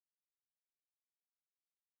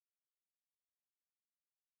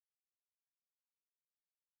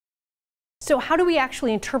So how do we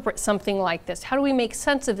actually interpret something like this? How do we make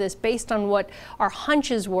sense of this based on what our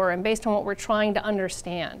hunches were and based on what we're trying to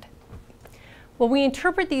understand? Well, we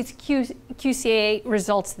interpret these QCA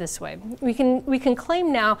results this way. We can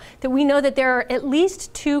claim now that we know that there are at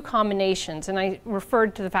least two combinations, and I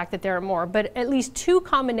referred to the fact that there are more, but at least two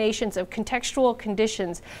combinations of contextual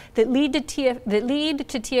conditions that lead to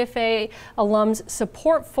TFA alums'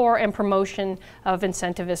 support for and promotion of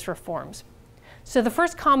incentivist reforms. So the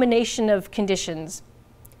first combination of conditions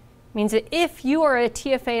means that if you are a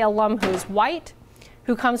TFA alum who is white,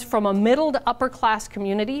 who comes from a middle to upper class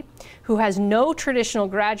community, who has no traditional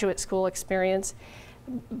graduate school experience,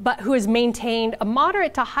 but who has maintained a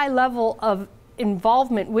moderate to high level of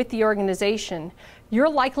involvement with the organization, your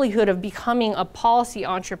likelihood of becoming a policy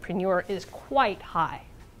entrepreneur is quite high,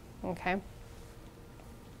 okay?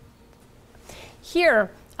 Here,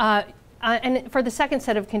 and for the second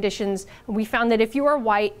set of conditions, we found that if you are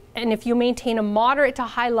white and if you maintain a moderate to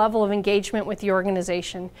high level of engagement with the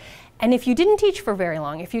organization, and if you didn't teach for very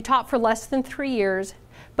long, if you taught for less than 3 years,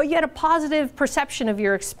 but you had a positive perception of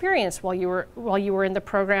your experience while you were in the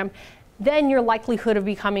program, then your likelihood of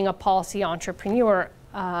becoming a policy entrepreneur,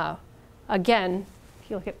 again, if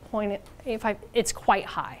you look at it's quite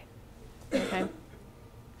high. Okay?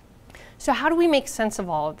 So how do we make sense of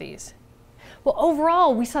all of these? Well,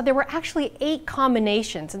 overall, we saw there were actually 8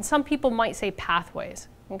 combinations, and some people might say pathways,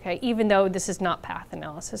 okay, even though this is not path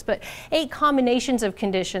analysis, but 8 combinations of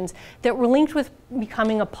conditions that were linked with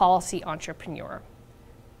becoming a policy entrepreneur.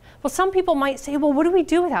 Well, some people might say, well, what do we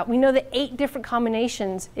do with that? We know that 8 different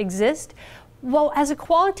combinations exist. Well, as a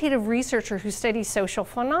qualitative researcher who studies social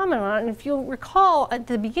phenomena, and if you'll recall at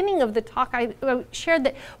the beginning of the talk, I shared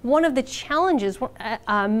that one of the challenges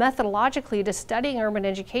methodologically to studying urban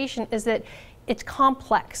education is that it's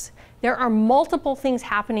complex. There are multiple things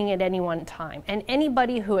happening at any one time, and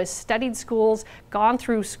anybody who has studied schools, gone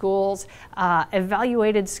through schools,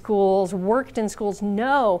 evaluated schools, worked in schools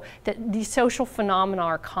know that these social phenomena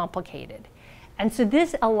are complicated. And so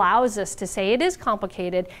this allows us to say it is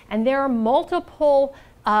complicated, and there are multiple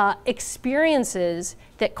experiences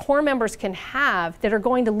that core members can have that are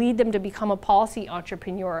going to lead them to become a policy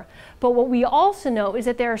entrepreneur. But what we also know is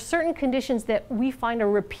that there are certain conditions that we find are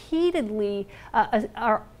repeatedly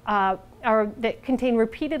that contain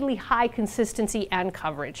repeatedly high consistency and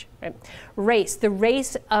coverage. Right? Race, the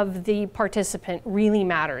race of the participant really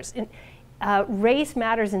matters. Race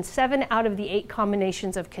matters in 7 out of the 8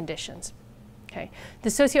 combinations of conditions. Okay. The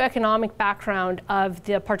socioeconomic background of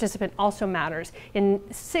the participant also matters. In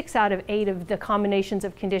 6 out of 8 of the combinations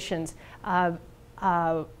of conditions,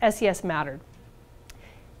 SES mattered.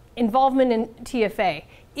 Involvement in TFA.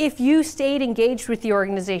 If you stayed engaged with the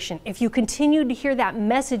organization, if you continued to hear that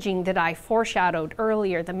messaging that I foreshadowed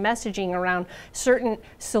earlier, the messaging around certain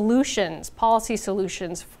solutions, policy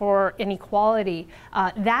solutions for inequality,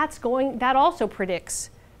 that also predicts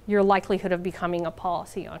your likelihood of becoming a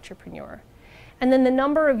policy entrepreneur. And then the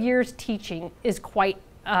number of years teaching is pretty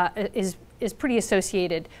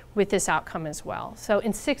associated with this outcome as well. So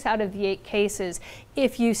in 6 out of the 8 cases,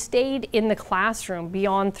 if you stayed in the classroom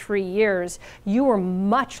beyond 3 years, you were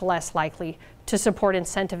much less likely to support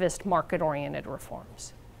incentivist market-oriented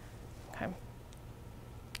reforms. Okay.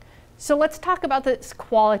 So let's talk about this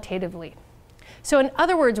qualitatively. So in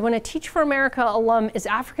other words, when a Teach for America alum is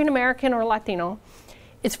African American or Latino,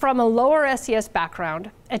 is from a lower SES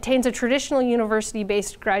background, attains a traditional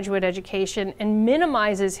university-based graduate education, and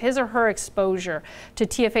minimizes his or her exposure to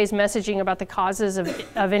TFA's messaging about the causes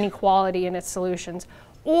of inequality and its solutions.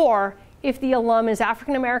 Or if the alum is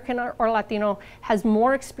African American or Latino, has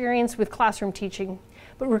more experience with classroom teaching,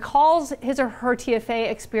 but recalls his or her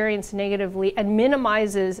TFA experience negatively and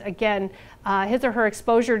minimizes, again, his or her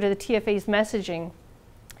exposure to the TFA's messaging,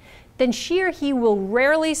 then she or he will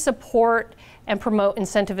rarely support and promote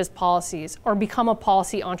incentivist policies or become a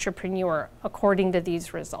policy entrepreneur according to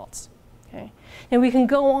these results. Okay? And we can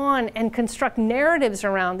go on and construct narratives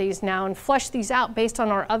around these now and flesh these out based on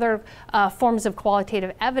our other forms of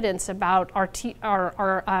qualitative evidence about our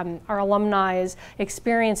alumni's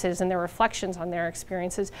experiences and their reflections on their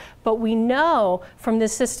experiences. But we know from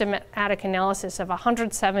this systematic analysis of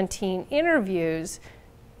 117 interviews,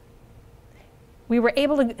 we were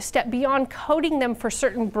able to step beyond coding them for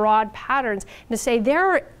certain broad patterns and to say there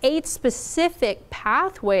are 8 specific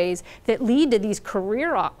pathways that lead to these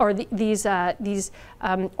these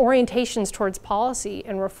orientations towards policy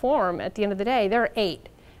and reform. At the end of the day, there are 8.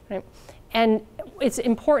 Right? And it's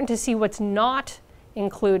important to see what's not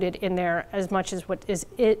included in there as much as what is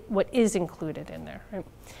included in there. Right?